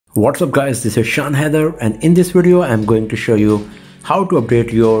What's up guys, this is Shan Heather, and in this video I'm going to show you how to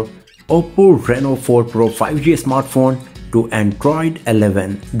update your OPPO Reno 4 Pro 5G smartphone to Android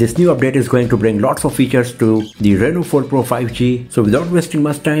 11. This new update is going to bring lots of features to the Reno 4 Pro 5G. So without wasting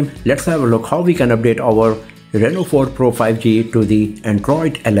much time, let's have a look how we can update our Reno 4 Pro 5G to the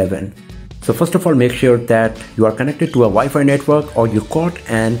Android 11. So first of all, make sure that you are connected to a Wi-Fi network or you got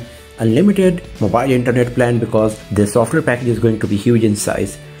an unlimited mobile internet plan, because this software package is going to be huge in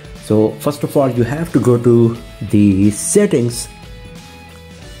size. So first of all, you have to go to the settings.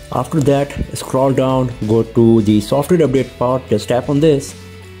 After that, scroll down, go to the software update part, just tap on this,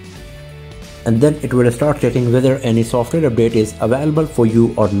 and then it will start checking whether any software update is available for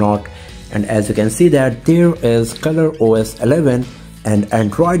you or not. And as you can see that there is ColorOS 11 and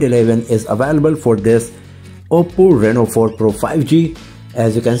Android 11 is available for this OPPO Reno 4 Pro 5G.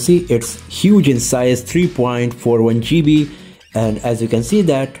 As you can see, it's huge in size, 3.41 GB. And as you can see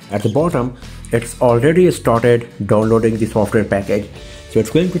that at the bottom, it's already started downloading the software package. So it's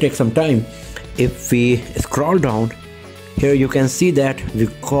going to take some time. If we scroll down, here you can see that we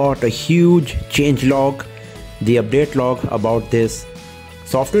got a huge change log, the update log about this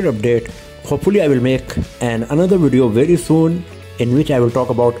software update. Hopefully I will make another video very soon in which I will talk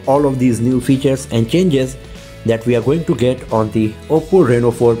about all of these new features and changes that we are going to get on the OPPO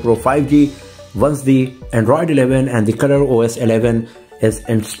Reno 4 Pro 5G once the Android 11 and the ColorOS 11 is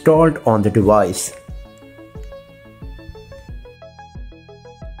installed on the device.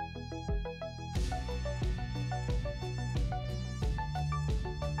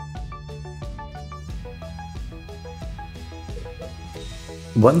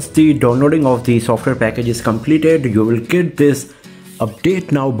 Once the downloading of the software package is completed, you will get this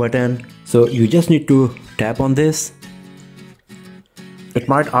update now button. So you just need to tap on this. It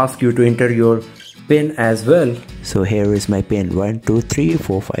might ask you to enter your PIN as well. So here is my PIN,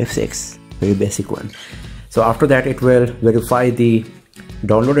 123456, very basic one. So after that, it will verify the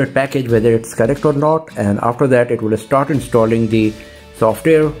downloaded package whether it's correct or not, and after that it will start installing the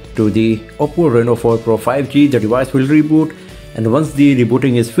software to the OPPO Reno 4 Pro 5G. The device will reboot, and once the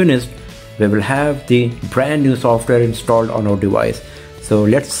rebooting is finished, we will have the brand new software installed on our device. So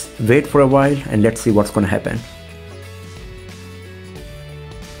let's wait for a while and let's see what's going to happen.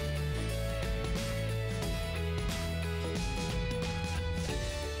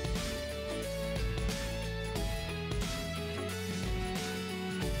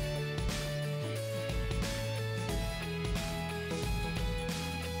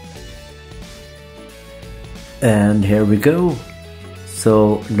 And here we go.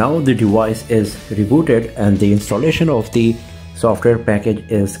 So now the device is rebooted and the installation of the software package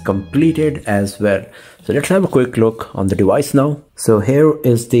is completed as well. So let's have a quick look on the device now. So here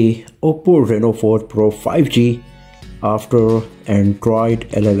is the OPPO Reno 4 Pro 5G after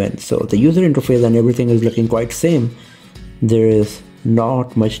Android 11. So the user interface and everything is looking quite same. There is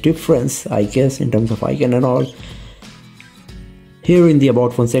not much difference, I guess, in terms of icon and all. Here in the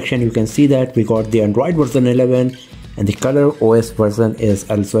About Phone section, you can see that we got the Android version 11 and the ColorOS version is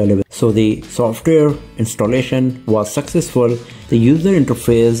also 11. So the software installation was successful. The user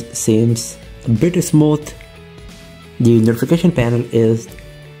interface seems a bit smooth. The notification panel is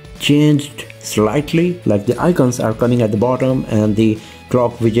changed slightly, like the icons are coming at the bottom and the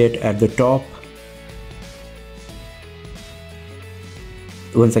clock widget at the top.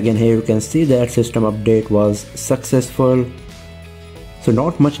 Once again, here you can see that system update was successful. So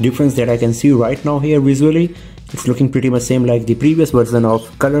not much difference that I can see right now here visually. It's looking pretty much same like the previous version of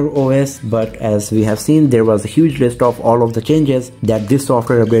ColorOS, but as we have seen, there was a huge list of all of the changes that this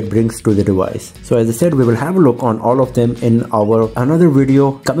software update brings to the device. So as I said, we will have a look on all of them in our another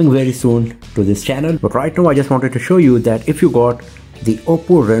video coming very soon to this channel. But right now I just wanted to show you that if you got the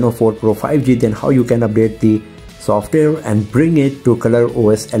OPPO Reno 4 Pro 5G, then how you can update the software and bring it to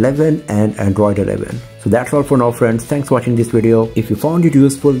ColorOS 11 and Android 11. So that's all for now, friends. Thanks for watching this video. If you found it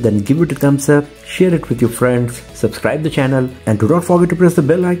useful, then give it a thumbs up, share it with your friends, subscribe the channel, and do not forget to press the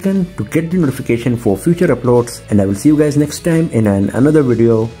bell icon to get the notification for future uploads. And I will see you guys next time in another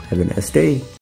video. Have a nice day.